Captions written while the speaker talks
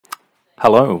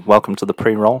Hello, welcome to the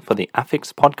pre-roll for the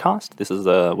Affix podcast. This is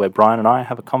where Brian and I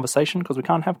have a conversation because we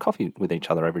can't have coffee with each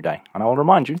other every day. And I will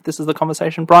remind you, this is the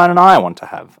conversation Brian and I want to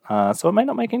have, so it may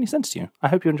not make any sense to you. I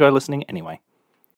hope you enjoy listening anyway.